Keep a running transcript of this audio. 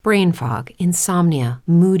brain fog, insomnia,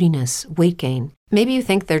 moodiness, weight gain. Maybe you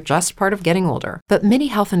think they're just part of getting older, but MIDI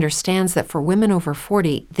Health understands that for women over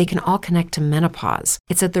 40, they can all connect to menopause.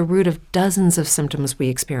 It's at the root of dozens of symptoms we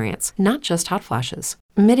experience, not just hot flashes.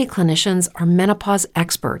 MIDI clinicians are menopause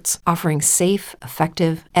experts, offering safe,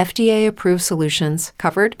 effective, FDA-approved solutions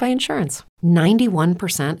covered by insurance.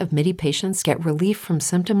 91% of MIDI patients get relief from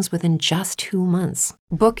symptoms within just 2 months.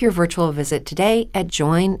 Book your virtual visit today at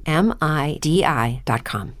joinmidi.com.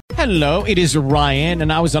 Hello, it is Ryan,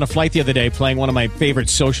 and I was on a flight the other day playing one of my favorite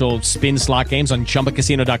social spin slot games on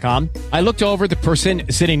ChumbaCasino.com. I looked over at the person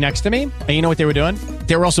sitting next to me, and you know what they were doing?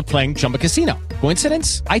 They were also playing Chumba Casino.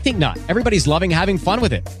 Coincidence? I think not. Everybody's loving having fun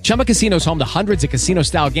with it. Chumba Casino is home to hundreds of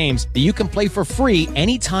casino-style games that you can play for free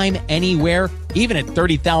anytime, anywhere, even at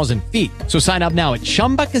 30,000 feet. So sign up now at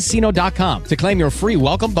ChumbaCasino.com to claim your free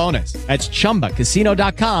welcome bonus. That's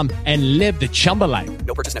ChumbaCasino.com and live the Chumba life.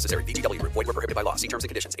 No purchase necessary. VGW. Void where prohibited by law. See terms and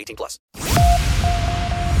conditions. 18+.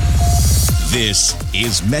 This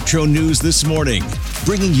is Metro News This Morning,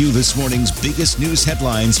 bringing you this morning's biggest news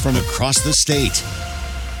headlines from across the state.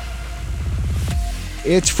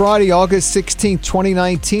 It's Friday, August 16th,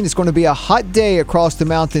 2019. It's going to be a hot day across the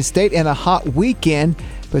Mountain State and a hot weekend,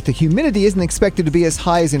 but the humidity isn't expected to be as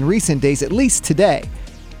high as in recent days, at least today.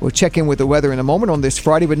 We'll check in with the weather in a moment on this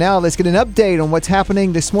Friday, but now let's get an update on what's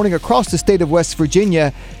happening this morning across the state of West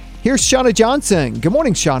Virginia. Here's Shauna Johnson. Good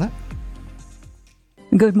morning, Shauna.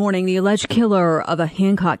 Good morning. The alleged killer of a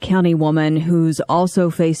Hancock County woman who's also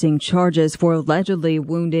facing charges for allegedly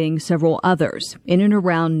wounding several others in and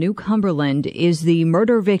around New Cumberland is the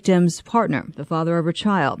murder victim's partner, the father of her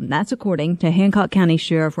child. And that's according to Hancock County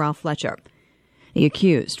Sheriff Ralph Fletcher. The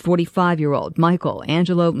accused, 45-year-old Michael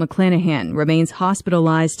Angelo McClanahan, remains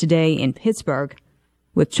hospitalized today in Pittsburgh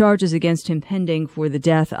with charges against him pending for the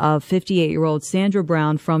death of 58-year-old Sandra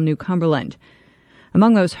Brown from New Cumberland.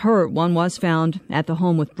 Among those hurt, one was found at the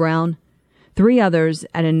home with Brown, 3 others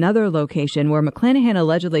at another location where McClanahan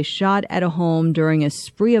allegedly shot at a home during a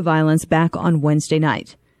spree of violence back on Wednesday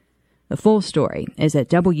night. The full story is at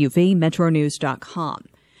WVMetroNews.com.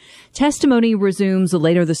 Testimony resumes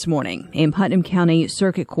later this morning in Putnam County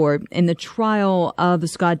Circuit Court in the trial of the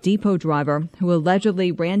Scott Depot driver who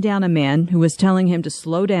allegedly ran down a man who was telling him to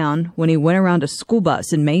slow down when he went around a school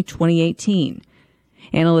bus in May 2018.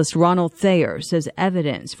 Analyst Ronald Thayer says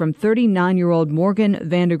evidence from 39-year-old Morgan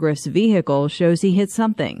Vandergrift's vehicle shows he hit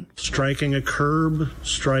something. Striking a curb,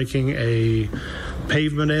 striking a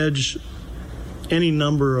pavement edge, any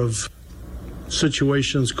number of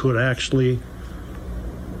situations could actually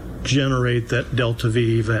generate that Delta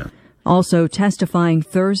V event. Also testifying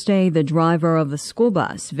Thursday, the driver of the school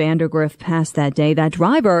bus Vandergrift passed that day. That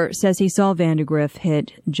driver says he saw Vandergrift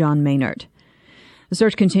hit John Maynard. The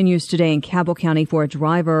search continues today in Cabell County for a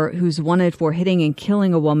driver who's wanted for hitting and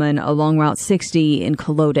killing a woman along Route 60 in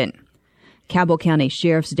Culloden. Cabell County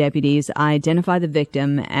Sheriff's deputies identify the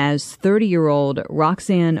victim as 30-year-old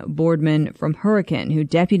Roxanne Boardman from Hurricane, who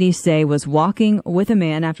deputies say was walking with a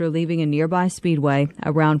man after leaving a nearby speedway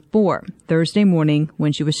around 4 Thursday morning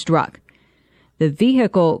when she was struck. The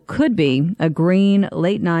vehicle could be a green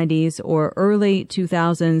late 90s or early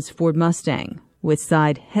 2000s Ford Mustang with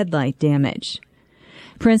side headlight damage.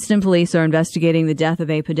 Princeton police are investigating the death of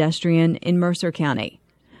a pedestrian in Mercer County.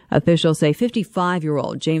 Officials say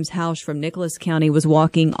 55-year-old James Hausch from Nicholas County was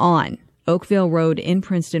walking on Oakville Road in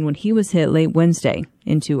Princeton when he was hit late Wednesday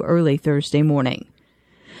into early Thursday morning.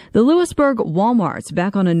 The Lewisburg Walmart's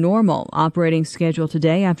back on a normal operating schedule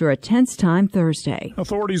today after a tense time Thursday.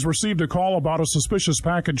 Authorities received a call about a suspicious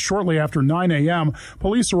package shortly after 9 a.m.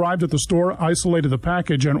 Police arrived at the store, isolated the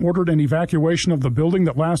package, and ordered an evacuation of the building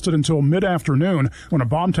that lasted until mid-afternoon when a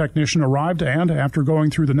bomb technician arrived and, after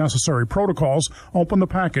going through the necessary protocols, opened the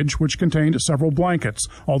package, which contained several blankets.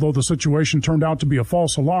 Although the situation turned out to be a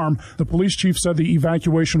false alarm, the police chief said the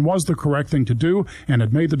evacuation was the correct thing to do and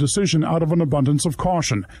had made the decision out of an abundance of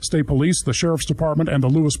caution. State Police, the Sheriff's Department, and the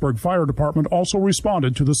Lewisburg Fire Department also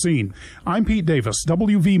responded to the scene. I'm Pete Davis,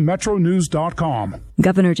 WVMetroNews.com.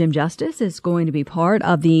 Governor Jim Justice is going to be part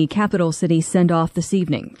of the Capital City send-off this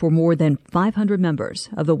evening for more than 500 members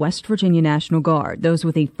of the West Virginia National Guard, those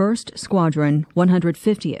with the 1st Squadron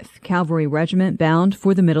 150th Cavalry Regiment bound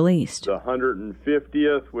for the Middle East. The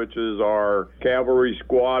 150th, which is our cavalry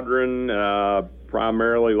squadron,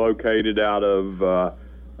 primarily located out of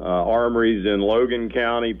armories in Logan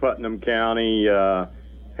County, Putnam County,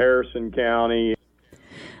 Harrison County.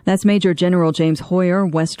 That's Major General James Hoyer,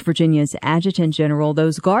 West Virginia's Adjutant General.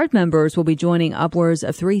 Those Guard members will be joining upwards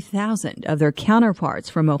of 3,000 of their counterparts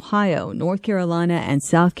from Ohio, North Carolina, and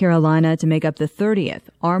South Carolina to make up the 30th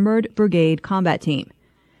Armored Brigade Combat Team.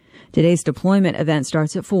 Today's deployment event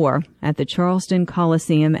starts at 4 at the Charleston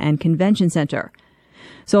Coliseum and Convention Center.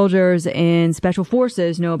 Soldiers in Special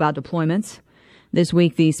Forces know about deployments. This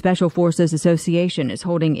week, the Special Forces Association is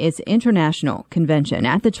holding its international convention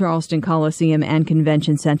at the Charleston Coliseum and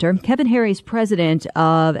Convention Center. Kevin Harry's president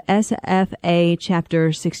of SFA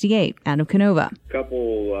Chapter 68 out of Canova. A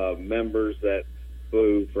couple members that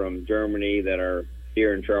flew from Germany that are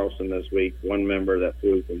here in Charleston this week. One member that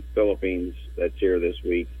flew from Philippines that's here this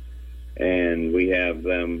week. And we have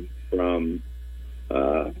them from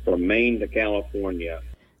Maine to California.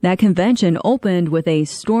 That convention opened with a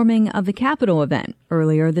storming of the Capitol event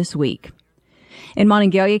earlier this week. In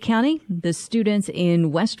Monongalia County, the students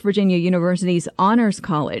in West Virginia University's Honors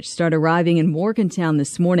College start arriving in Morgantown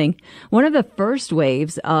this morning, one of the first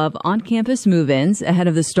waves of on-campus move-ins ahead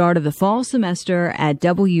of the start of the fall semester at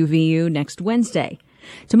WVU next Wednesday.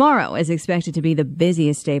 Tomorrow is expected to be the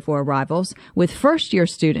busiest day for arrivals, with first-year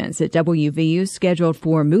students at WVU scheduled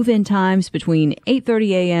for move-in times between 8:30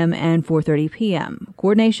 a.m. and 4:30 p.m.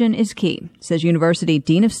 Coordination is key, says University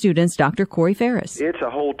Dean of Students Dr. Corey Ferris. It's a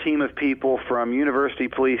whole team of people from university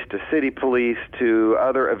police to city police to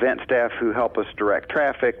other event staff who help us direct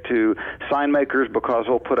traffic to sign makers because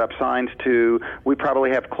we'll put up signs to. We probably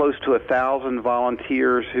have close to 1,000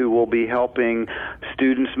 volunteers who will be helping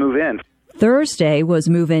students move in. Thursday was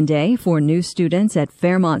move-in day for new students at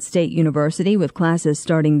Fairmont State University, with classes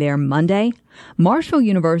starting there Monday. Marshall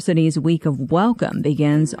University's Week of Welcome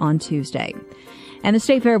begins on Tuesday. And the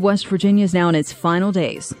State Fair of West Virginia is now in its final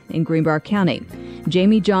days in Greenbrier County.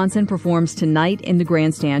 Jamie Johnson performs tonight in the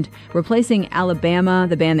grandstand, replacing Alabama,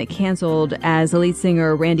 the band that canceled, as the lead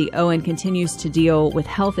singer Randy Owen continues to deal with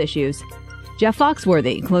health issues. Jeff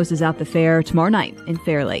Foxworthy closes out the fair tomorrow night in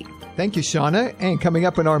Fair Lake. Thank you, Shauna. And coming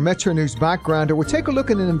up in our Metro News Backgrounder, we'll take a look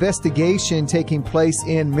at an investigation taking place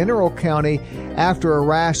in Mineral County after a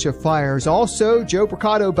rash of fires. Also, Joe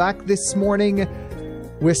Bricado back this morning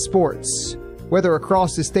with sports. Weather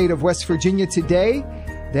across the state of West Virginia today,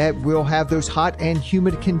 that will have those hot and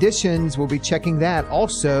humid conditions. We'll be checking that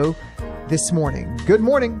also this morning. Good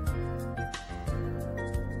morning.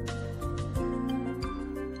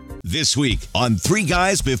 This week on Three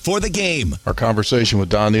Guys Before the Game. Our conversation with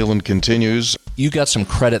Don Nealon continues. You got some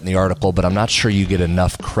credit in the article, but I'm not sure you get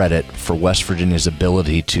enough credit for West Virginia's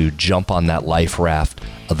ability to jump on that life raft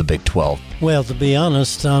of the Big 12. Well, to be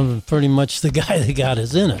honest, I'm pretty much the guy that got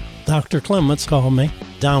us in it. Dr. Clements called me.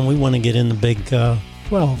 Don, we want to get in the Big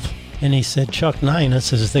 12. And he said, Chuck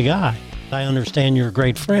Ninus is the guy. I understand you're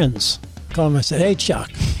great friends. I called him, I said, hey,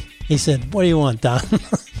 Chuck. He said, what do you want, Don?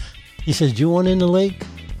 He said, you want in the league?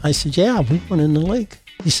 I said, yeah, we want in the league.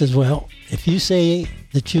 He says, well, if you say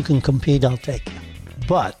that you can compete, I'll take you.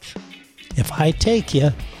 But if I take you,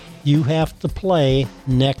 you have to play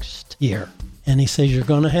next year. And he says, you're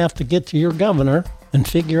going to have to get to your governor and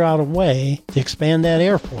figure out a way to expand that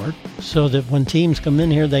airport so that when teams come in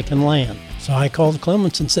here, they can land. So I called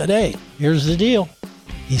Clements and said, hey, here's the deal.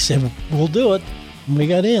 He said, we'll do it. And we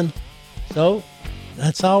got in. So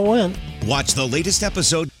that's how it went. Watch the latest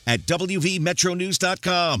episode at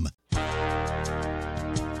WVMetroNews.com.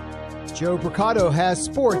 Joe Bricado has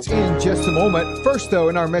sports in just a moment. First, though,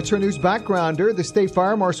 in our Metro News Backgrounder, the State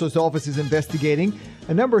Fire Marshal's Office is investigating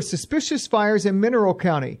a number of suspicious fires in Mineral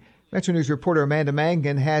County. Metro News reporter Amanda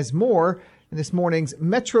Mangan has more in this morning's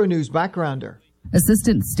Metro News Backgrounder.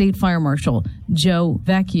 Assistant State Fire Marshal Joe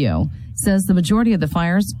Vecchio says the majority of the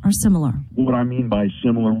fires are similar. What I mean by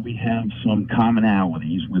similar, we have some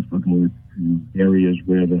commonalities with regard to areas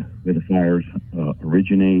where the fires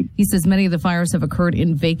originate. He says many of the fires have occurred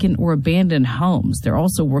in vacant or abandoned homes. They're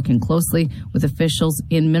also working closely with officials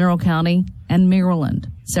in Mineral County and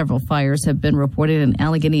Maryland. Several fires have been reported in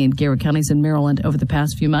Allegheny and Garrett counties in Maryland over the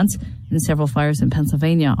past few months, and several fires in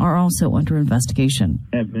Pennsylvania are also under investigation.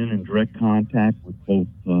 I've been in direct contact with both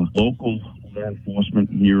local law enforcement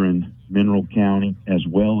here in Mineral County as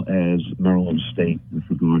well as Maryland State with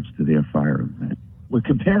regards to their fire event. We're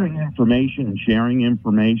comparing information and sharing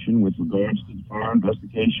information with regards to the fire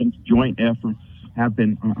investigations. Joint efforts have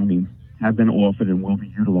been offered and will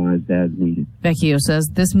be utilized as needed. Vecchio says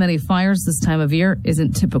this many fires this time of year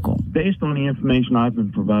isn't typical. Based on the information I've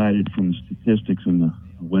been provided from the statistics in the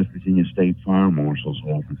West Virginia State Fire Marshal's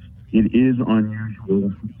Office, it is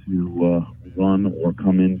unusual to run or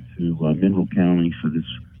come into Mineral County for this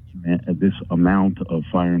amount of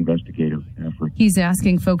fire investigative effort. He's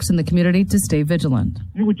asking folks in the community to stay vigilant.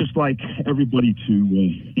 We would just like everybody to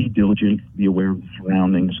be diligent, be aware of the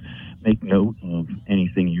surroundings, make note of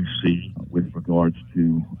anything you see with regards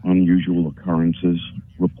to unusual occurrences,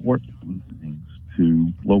 report things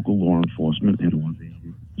to local law enforcement and or the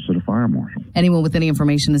to the fire marshal. Anyone with any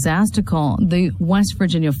information is asked to call the West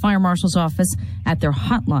Virginia Fire Marshal's office at their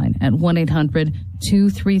hotline at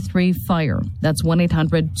 1-800-233-FIRE. That's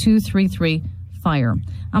 1-800-233-FIRE.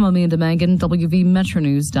 I'm Amanda Mangan,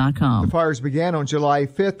 WVMetroNews.com. The fires began on July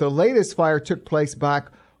 5th. The latest fire took place back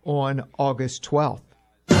on August 12th.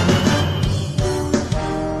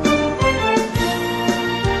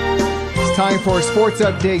 It's time for a sports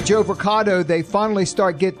update. Joe Mercado, they finally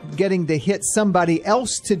start getting to hit somebody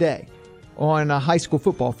else today on high school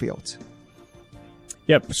football fields.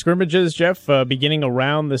 Yep, scrimmages, Jeff, beginning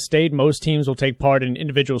around the state. Most teams will take part in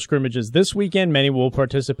individual scrimmages this weekend. Many will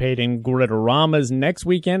participate in Grittoramas next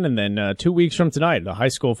weekend. And then 2 weeks from tonight, the high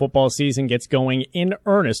school football season gets going in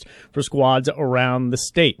earnest for squads around the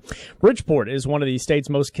state. Bridgeport is one of the state's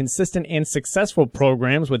most consistent and successful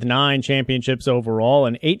programs with 9 championships overall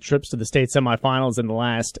and 8 trips to the state semifinals in the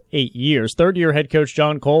last 8 years. Third-year head coach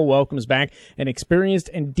John Cole welcomes back an experienced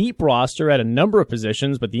and deep roster at a number of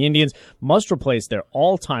positions, but the Indians must replace their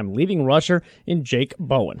all-time leading rusher in Jake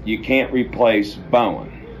Bowen. You can't replace Bowen.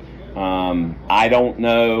 I don't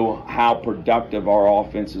know how productive our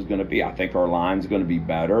offense is going to be. I think our line's going to be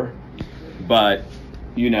better. But,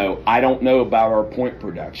 I don't know about our point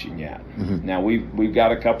production yet. Mm-hmm. Now, we've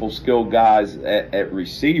got a couple skilled guys at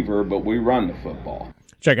receiver, but we run the football.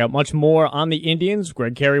 Check out much more on the Indians.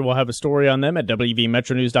 Greg Carey will have a story on them at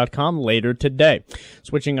WVMetroNews.com later today.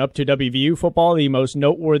 Switching up to WVU football, the most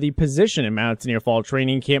noteworthy position in Mountaineer Fall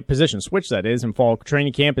Training Camp in Fall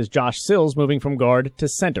Training Camp is Josh Sills moving from guard to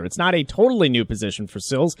center. It's not a totally new position for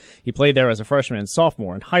Sills. He played there as a freshman and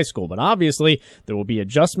sophomore in high school, but obviously there will be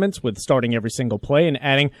adjustments with starting every single play and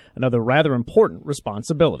adding another rather important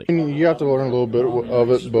responsibility. You have to learn a little bit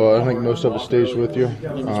of it, but I think most of it stays with you,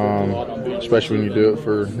 especially when you do it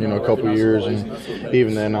for a couple of years, and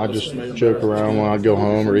even then I just joke around when I'd go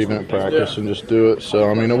home or even at practice and just do it.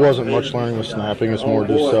 So it wasn't much learning with snapping. It's more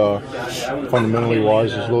just fundamentally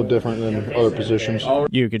wise. It's a little different than other positions.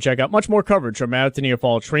 You can check out much more coverage from Mountaineer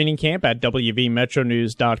Fall Training Camp at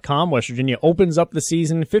WVMetroNews.com. West Virginia opens up the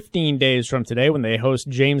season 15 days from today when they host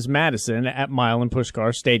James Madison at Milan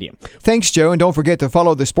Puskar Stadium. Thanks, Joe, and don't forget to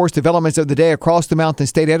follow the sports developments of the day across the Mountain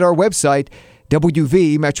State at our website,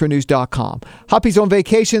 WVMetroNews.com. Hoppy's on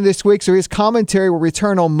vacation this week, so his commentary will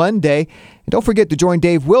return on Monday. And don't forget to join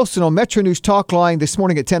Dave Wilson on Metro News Talk Line this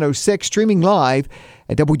morning at 10:06, streaming live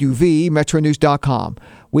at WVMetroNews.com.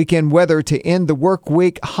 Weekend weather to end the work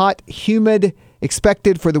week. Hot, humid,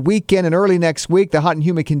 expected for the weekend and early next week. The hot and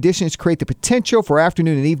humid conditions create the potential for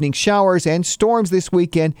afternoon and evening showers and storms this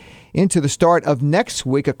weekend into the start of next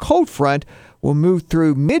week. A cold front will move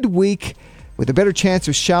through midweek with a better chance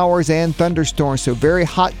of showers and thunderstorms. So very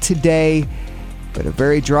hot today, but a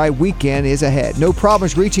very dry weekend is ahead. No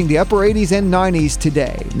problems reaching the upper 80s and 90s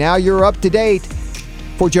today. Now you're up to date.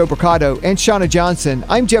 For Joe Mercado and Shauna Johnson,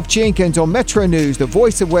 I'm Jeff Jenkins on Metro News, the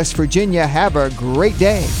voice of West Virginia. Have a great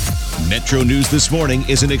day. Metro News This Morning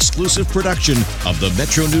is an exclusive production of the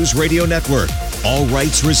Metro News Radio Network. All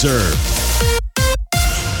rights reserved.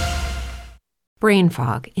 Brain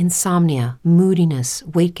fog, insomnia, moodiness,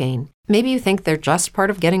 weight gain. Maybe you think they're just part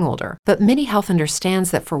of getting older, but MIDI Health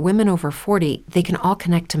understands that for women over 40, they can all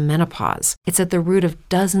connect to menopause. It's at the root of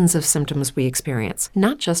dozens of symptoms we experience,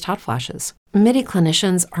 not just hot flashes. MIDI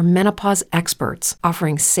clinicians are menopause experts,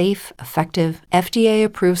 offering safe, effective,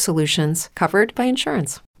 FDA-approved solutions covered by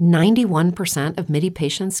insurance. 91% of MIDI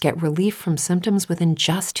patients get relief from symptoms within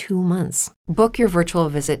just 2 months. Book your virtual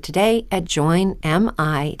visit today at joinmidi.com.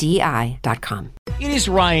 It is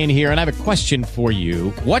Ryan here, and I have a question for you.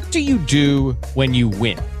 What do you do when you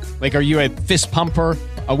win? Like, are you a fist pumper,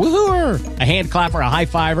 a woohooer, a hand clapper, a high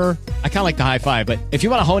fiver? I kind of like the high five, but if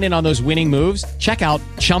you want to hone in on those winning moves, check out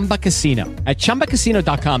Chumba Casino. At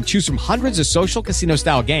ChumbaCasino.com, choose from hundreds of social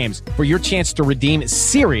casino-style games for your chance to redeem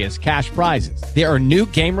serious cash prizes. There are new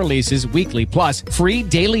game releases weekly, plus free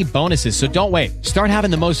daily bonuses. So don't wait. Start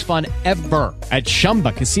having the most fun ever at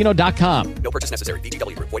ChumbaCasino.com. No purchase necessary.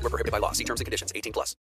 VGW. Void where prohibited by law. See terms and conditions. 18+.